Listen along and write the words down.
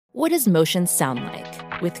What does motion sound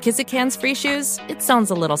like? With Kizikans free shoes, it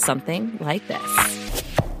sounds a little something like this.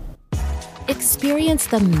 Experience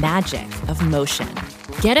the magic of motion.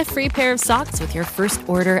 Get a free pair of socks with your first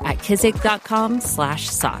order at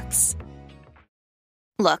kizik.com/socks.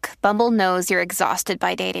 Look, Bumble knows you're exhausted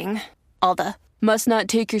by dating. All the, must not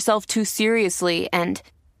take yourself too seriously, and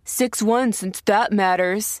 6'1" since that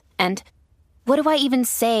matters, and what do I even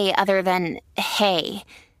say other than, hey?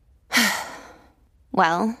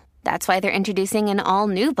 Well, that's why they're introducing an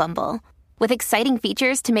all-new Bumble, with exciting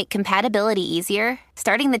features to make compatibility easier,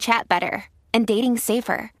 starting the chat better, and dating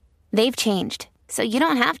safer. They've changed, so you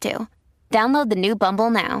don't have to. Download the new Bumble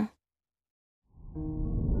now.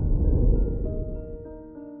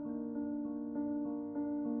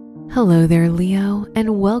 Hello there, Leo,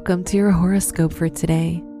 and welcome to your horoscope for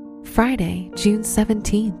today, Friday, June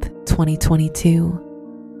 17th, 2022.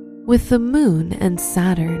 With the moon and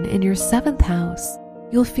Saturn in your 7th house,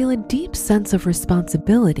 you'll feel a deep sense of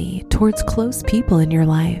responsibility towards close people in your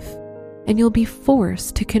life, and you'll be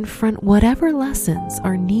forced to confront whatever lessons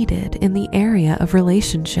are needed in the area of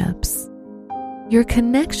relationships. Your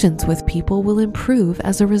connections with people will improve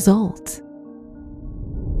as a result.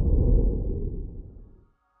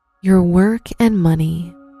 Your work and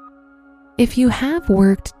money. If you have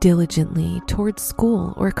worked diligently towards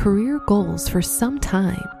school or career goals for some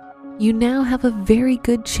time, you now have a very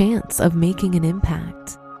good chance of making an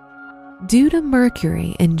impact. Due to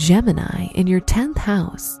Mercury and Gemini in your 10th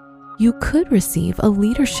house, you could receive a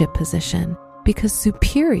leadership position because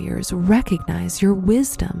superiors recognize your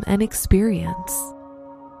wisdom and experience.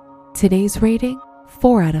 Today's rating,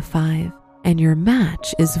 4 out of 5, and your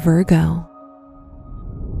match is Virgo.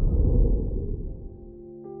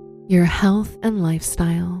 Your health and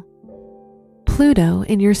lifestyle. Pluto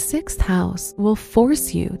in your 6th house will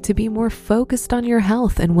force you to be more focused on your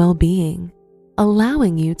health and well-being,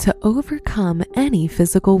 allowing you to overcome any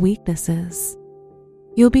physical weaknesses.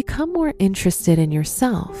 You'll become more interested in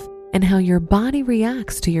yourself and how your body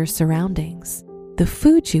reacts to your surroundings, the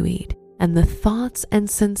food you eat, and the thoughts and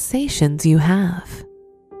sensations you have.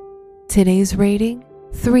 Today's rating,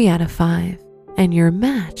 3 out of 5, and your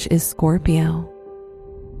match is Scorpio.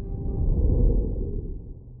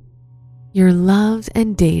 Your love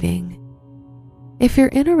and dating. If you're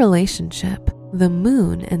in a relationship, the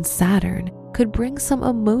moon and Saturn could bring some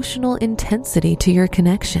emotional intensity to your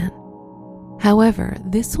connection. However,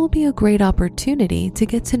 this will be a great opportunity to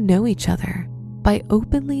get to know each other by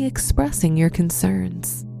openly expressing your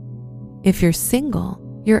concerns. If you're single,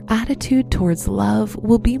 your attitude towards love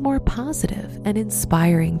will be more positive and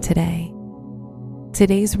inspiring today.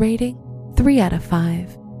 Today's rating, 3 out of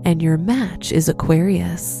 5, and your match is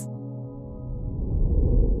Aquarius.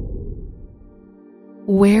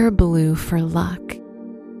 Wear blue for luck.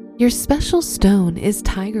 Your special stone is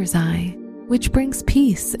Tiger's Eye, which brings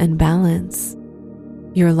peace and balance.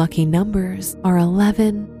 Your lucky numbers are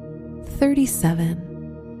 11,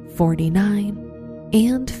 37, 49,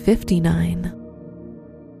 and 59.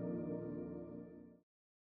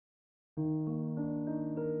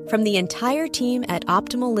 From the entire team at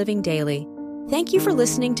Optimal Living Daily, thank you for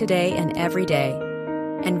listening today and every day.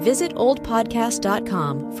 And visit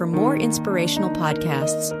oldpodcast.com for more inspirational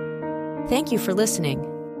podcasts. Thank you for listening.